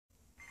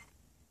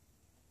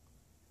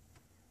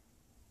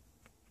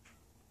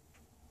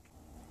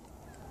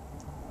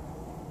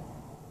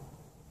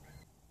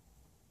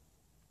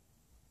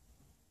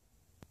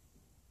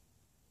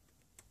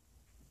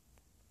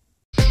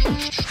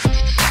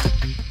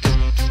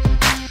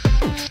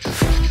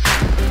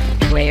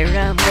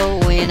I'm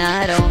going,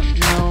 I don't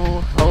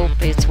know.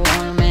 Hope it's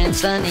warm and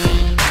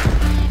sunny.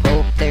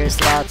 Hope there's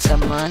lots of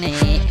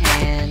money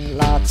and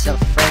lots of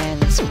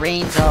friends.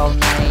 Rains all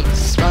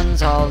night,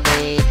 runs all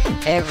day.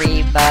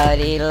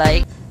 Everybody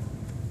like.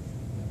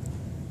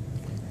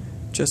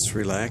 Just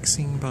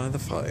relaxing by the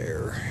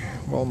fire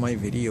while my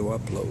video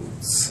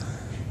uploads.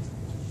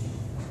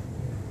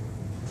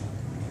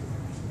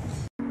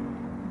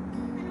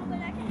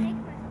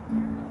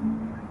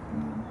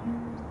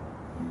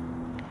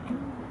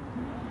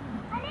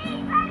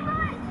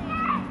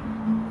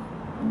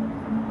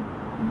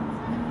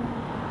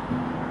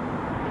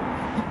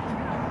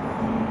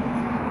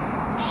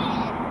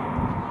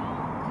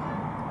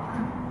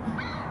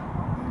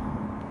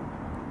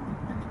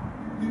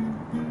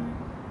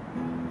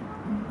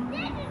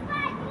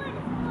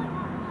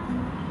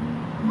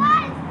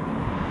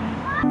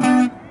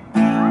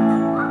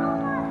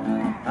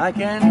 I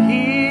can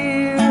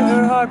hear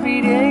her heart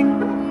beating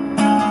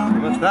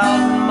from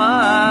 1,000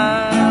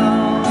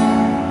 miles.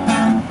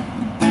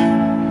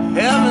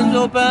 Heaven's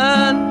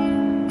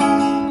open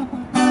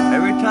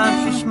every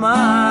time she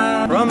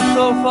smiles. From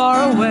so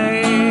far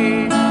away,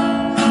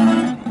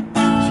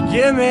 she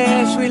give me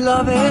sweet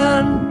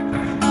loving,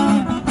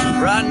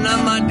 brighten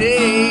up my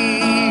day.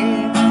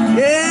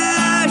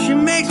 Yeah, she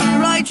makes me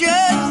righteous.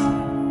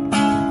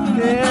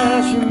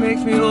 Yeah, she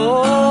makes me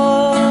whole.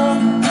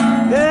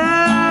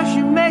 Yeah,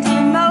 she makes me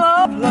mellow.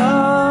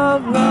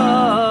 Love,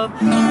 love,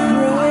 crazy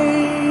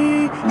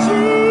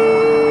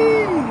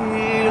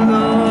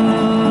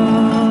love.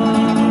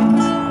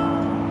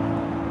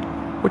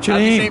 What's your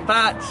Happy name? St.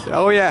 Pat's.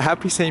 Oh yeah,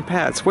 happy St.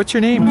 Pat's. What's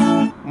your name?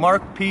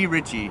 Mark P.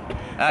 Ritchie,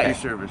 at your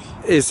service.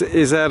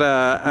 Is that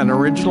an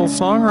original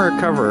song or a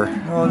cover?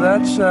 Oh,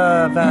 that's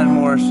Van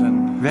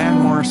Morrison. Van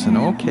Morrison,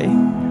 okay.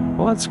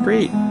 Well, that's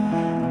great.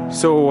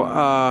 So,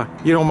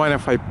 you don't mind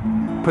if I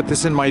put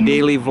this in my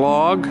daily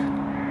vlog?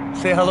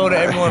 Say hello to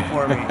everyone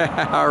for me.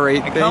 All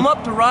right. And come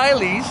up to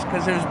Riley's,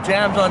 because there's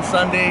jams on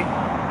Sunday.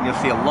 You'll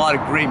see a lot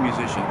of great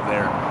musicians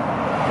there.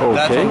 Okay.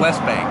 That's in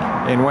West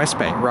Bank. In West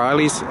Bank.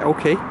 Riley's,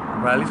 okay.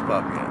 Riley's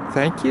Pub, yeah.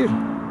 Thank you.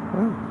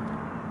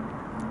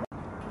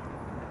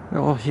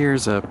 Well,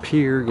 here's a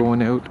pier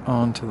going out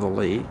onto the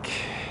lake.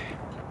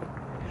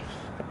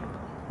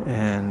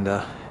 And,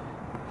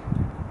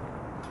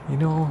 you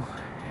know,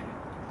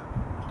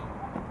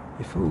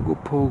 if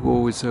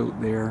Ogopogo is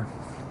out there,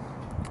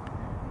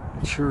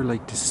 I'd sure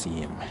like to see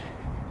him.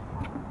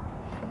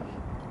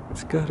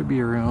 It's got to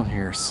be around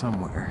here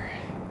somewhere.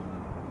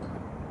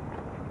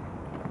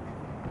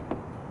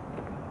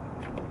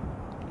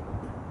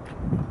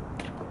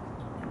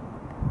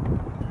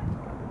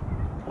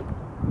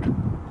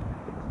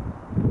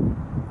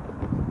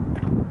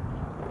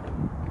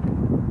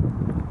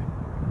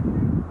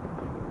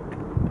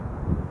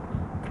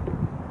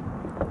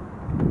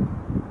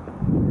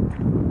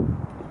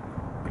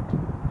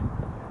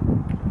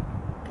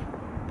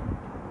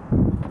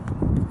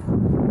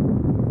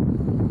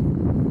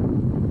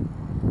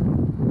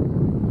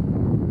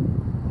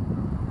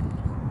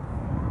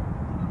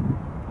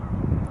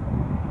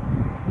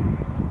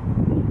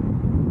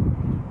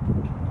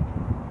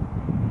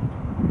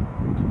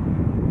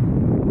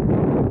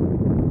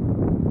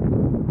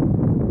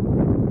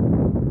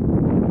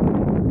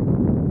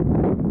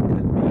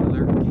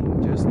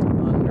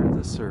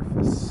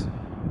 Surface.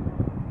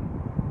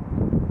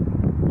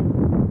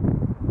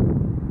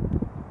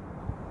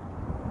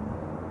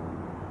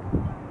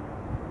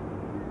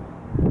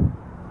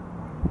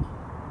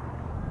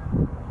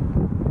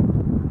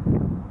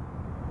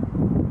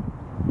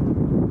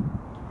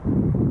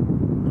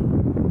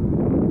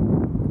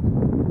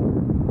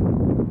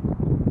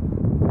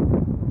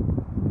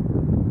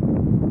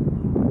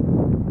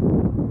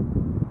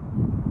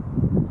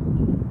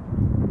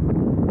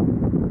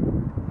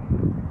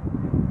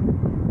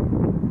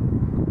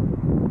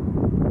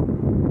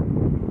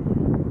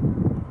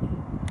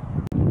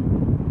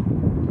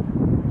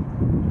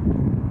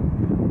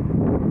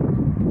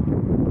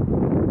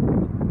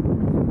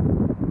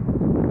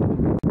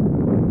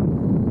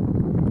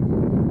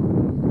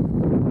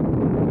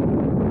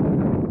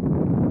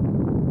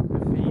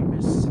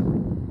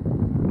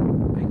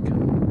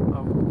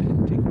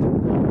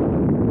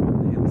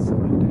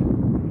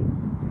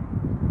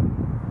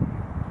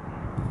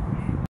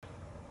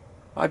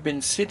 I've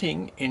been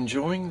sitting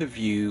enjoying the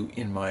view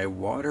in my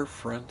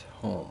waterfront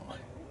home.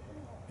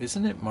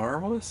 Isn't it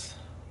marvelous?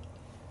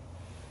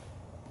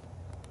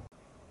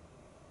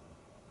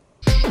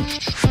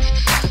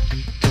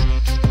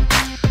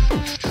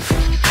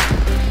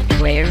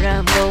 Where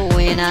I'm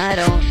going, I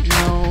don't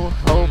know.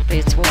 Hope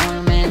it's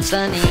warm and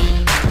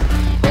sunny.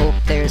 Hope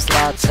there's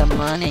lots of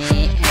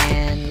money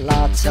and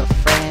lots of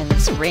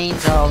friends.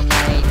 Rains all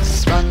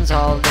night, runs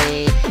all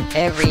day.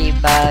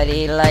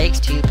 Everybody likes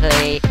to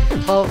play.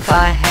 Hope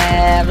I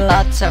have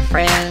lots of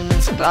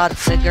friends,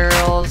 lots of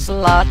girls,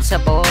 lots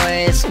of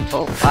boys.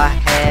 Hope I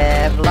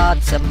have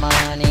lots of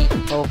money.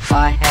 Hope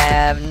I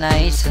have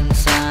nice and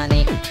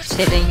sunny.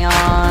 sitting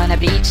on a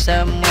beach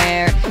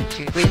somewhere,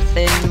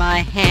 within my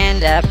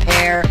hand a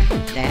pear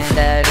and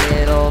a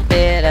little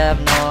bit of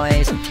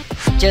noise,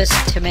 just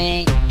to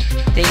make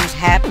things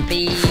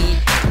happy.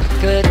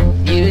 Good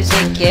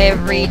music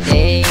every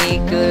day,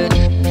 good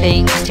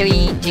things to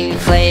eat, to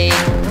play.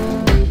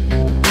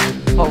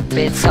 Hope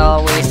it's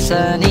always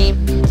sunny,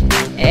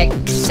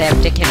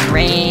 except it can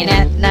rain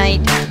at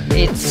night.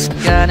 It's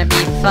gonna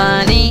be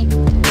funny.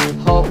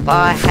 Hope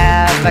I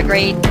have a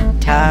great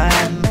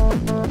time.